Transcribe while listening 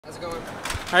How's it going?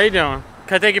 How you doing?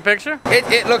 Can I take your picture?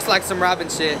 It looks like some Robin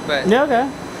shit, but... Yeah, okay.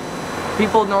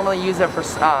 People normally use it for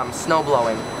snow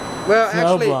blowing. Well, Snow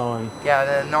actually... blowing.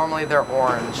 Yeah, normally they're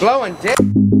orange. Blowing dick.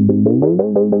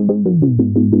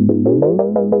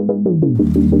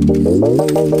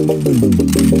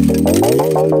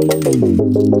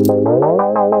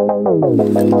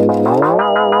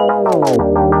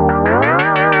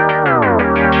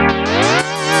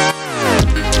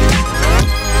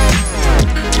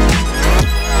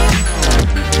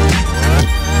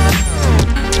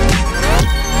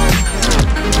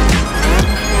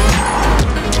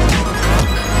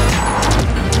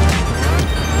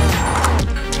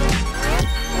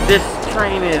 This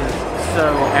train is so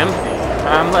empty.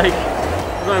 I'm like,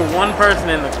 there's only one person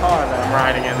in the car that I'm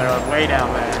riding in. They're like way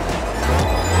down there.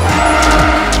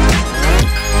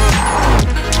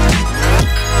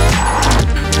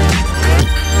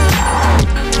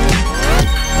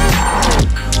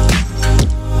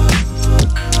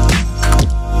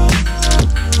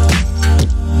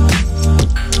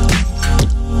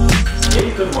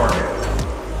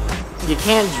 You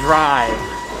can't drive.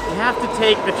 You have to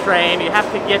take the train, you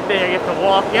have to get there, you have to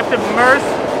walk, you have to immerse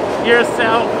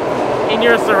yourself in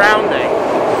your surroundings.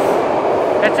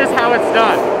 That's just how it's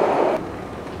done.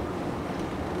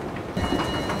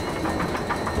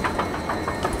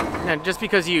 Now, just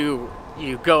because you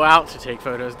go out to take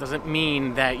photos doesn't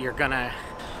mean that you're gonna...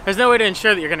 There's no way to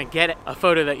ensure that you're gonna get a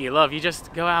photo that you love. You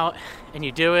just go out and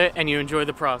you do it and you enjoy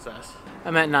the process.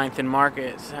 I'm at 9th and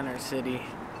Market, Center City.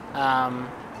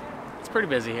 It's pretty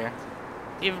busy here.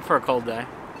 Even for a cold day.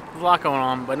 There's a lot going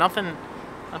on, but nothing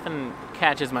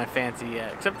catches my fancy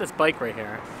yet, except this bike right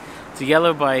here. It's a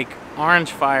yellow bike,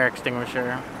 orange fire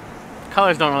extinguisher.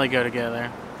 Colors don't really go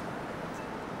together.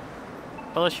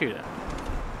 But let's shoot it.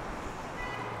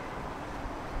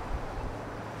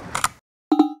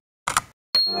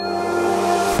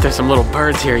 There's some little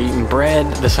birds here eating bread.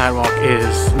 The sidewalk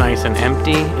is nice and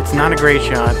empty. It's not a great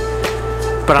shot,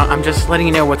 but I'm just letting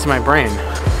you know what's in my brain.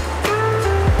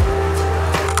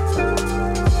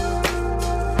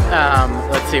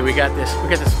 Let's see, we got this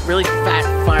really fat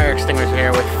fire extinguisher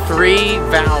here with 3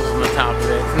 valves on the top of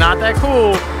it. It's not that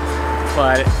cool,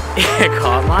 but it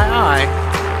caught my eye.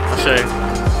 I'll show you.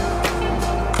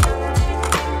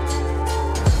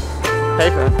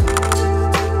 Paper.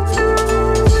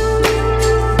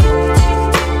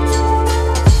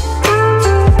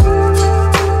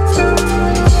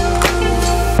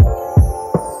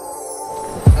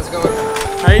 How's it going?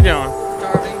 How you doing?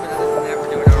 Starving, but other than that, we're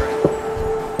doing alright.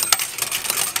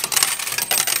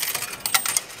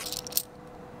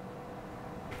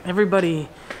 Everybody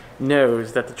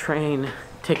knows that the train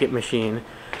ticket machine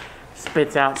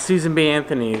spits out Susan B.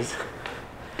 Anthony's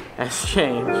as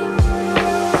change.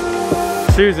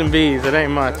 Susan B's, it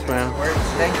ain't much, man.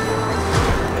 Thank you.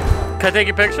 Can I take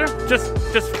your picture? Just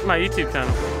my YouTube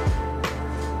channel.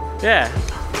 Yeah.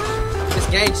 This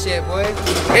gang shit, boy.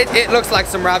 It looks like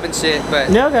some Robin shit, but...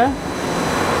 Yeah, okay.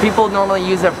 People normally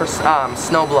use it for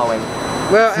snow blowing.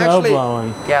 Well, Snow actually...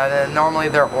 blowing. Yeah, normally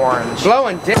they're orange.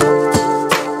 Blowing dick.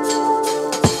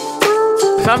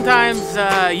 Sometimes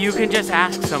you can just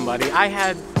ask somebody. I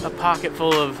had a pocket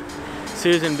full of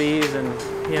Susan B's and,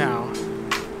 you know,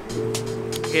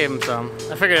 gave him some.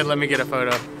 I figured it'd let me get a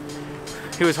photo.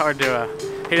 He was hard to,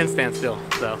 he didn't stand still,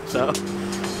 so.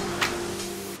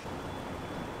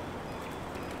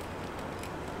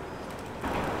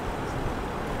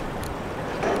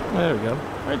 There we go.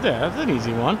 Right there, that's an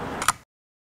easy one.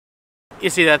 You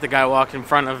see that the guy walked in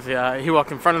front of,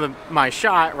 my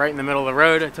shot right in the middle of the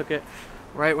road. I took it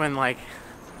right when, like,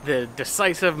 the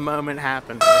decisive moment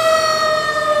happened.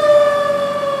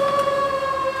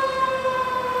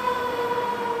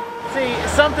 See,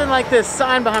 something like this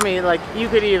sign behind me, like, you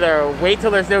could either wait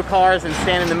till there's no cars and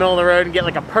stand in the middle of the road and get,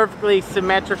 like, a perfectly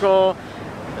symmetrical,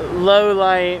 low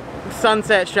light,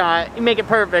 sunset shot. You make it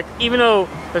perfect, even though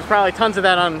there's probably tons of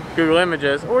that on Google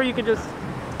Images. Or you could just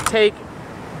take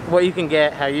what you can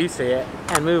get, how you see it,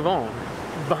 and move on.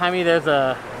 Behind me there's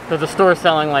a store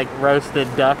selling like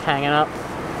roasted duck hanging up.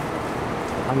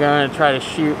 I'm going to try to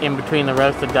shoot in between the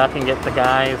roasted duck and get the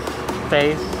guy's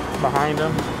face behind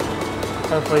him.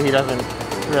 Hopefully he doesn't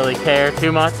really care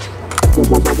too much.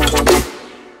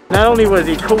 Not only was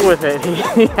he cool with it,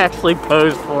 he actually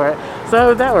posed for it.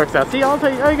 So that works out. See, all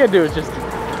you gotta do is just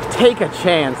take a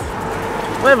chance.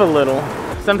 Live a little.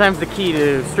 Sometimes the key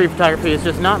to street photography is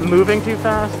just not moving too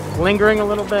fast, lingering a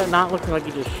little bit, not looking like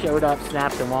you just showed up,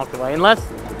 snapped, and walked away, unless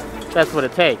that's what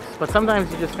it takes. But sometimes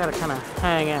you just gotta kind of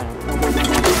hang out.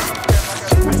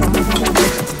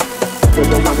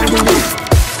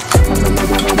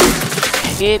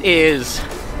 It is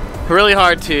really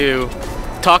hard to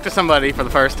talk to somebody for the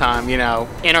first time, you know,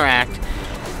 interact,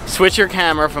 switch your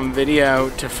camera from video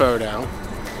to photo,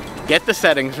 get the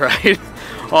settings right,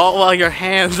 all while your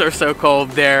hands are so cold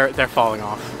they're falling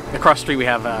off. Across the street we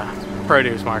have a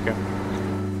produce market.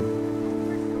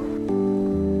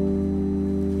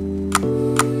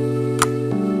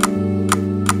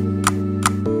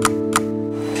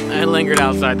 I lingered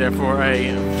outside there for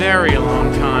a very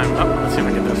long time. Oh, let's see if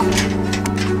I get this.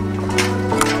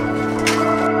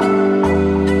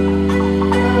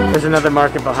 There's another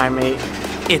market behind me.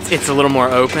 It's a little more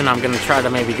open. I'm gonna try to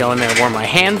maybe go in there and warm my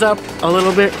hands up a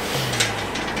little bit.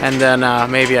 And then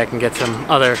maybe I can get some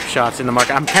other shots in the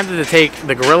market. I'm tempted to take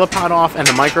the gorilla pot off and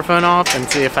the microphone off and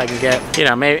see if I can get, you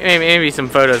know, maybe some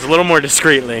photos a little more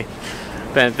discreetly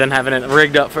than having it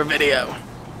rigged up for video.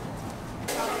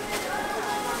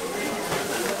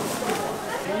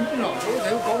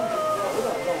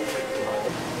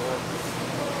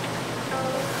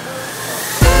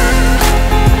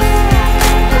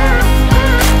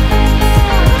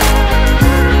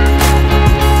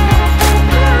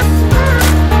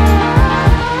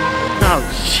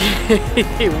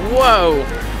 Whoa,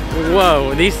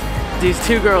 whoa! These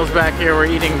two girls back here were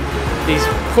eating these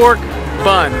pork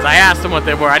buns. I asked them what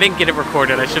they were. I didn't get it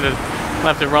recorded. I should have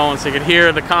left it rolling so you could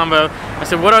hear the combo. I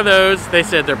said, "What are those?" They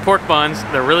said they're pork buns.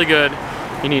 They're really good.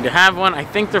 You need to have one. I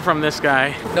think they're from this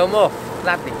guy. No more.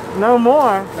 Nothing. No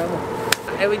more. No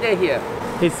more. Every day here.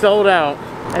 He's sold out.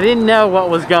 I didn't know what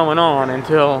was going on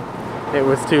until it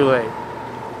was too late.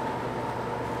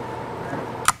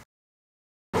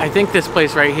 I think this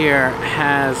place right here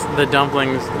has the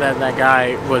dumplings that that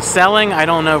guy was selling. I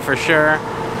don't know for sure.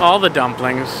 All the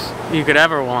dumplings you could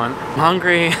ever want. I'm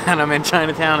hungry and I'm in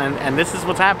Chinatown and this is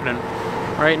what's happening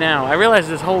right now. I realize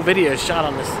this whole video is shot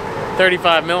on this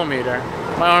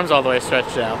 35mm. My arm's all the way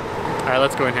stretched out. All right,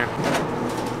 let's go in here.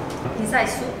 Inside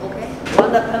soup, okay?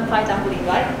 Want the pan fried dumpling,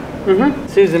 right? Mm-hmm.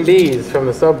 Susan B's from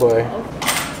the Subway.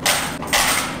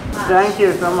 Thank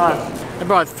you so much. I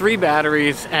brought 3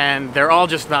 batteries and they're all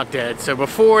just about dead. So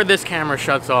before this camera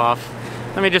shuts off,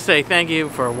 let me just say thank you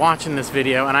for watching this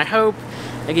video, and I hope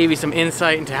I gave you some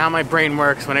insight into how my brain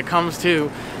works when it comes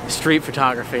to street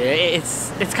photography.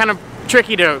 It's kind of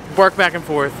tricky to work back and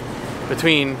forth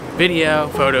between video,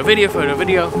 photo, video, photo,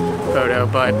 video, photo,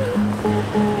 but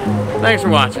thanks for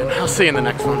watching. I'll see you in the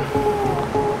next one.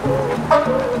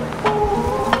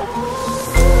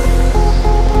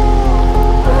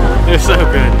 They're so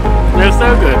good. They're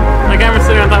so good. My camera's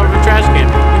sitting on top of a trash can.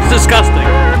 It's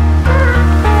disgusting.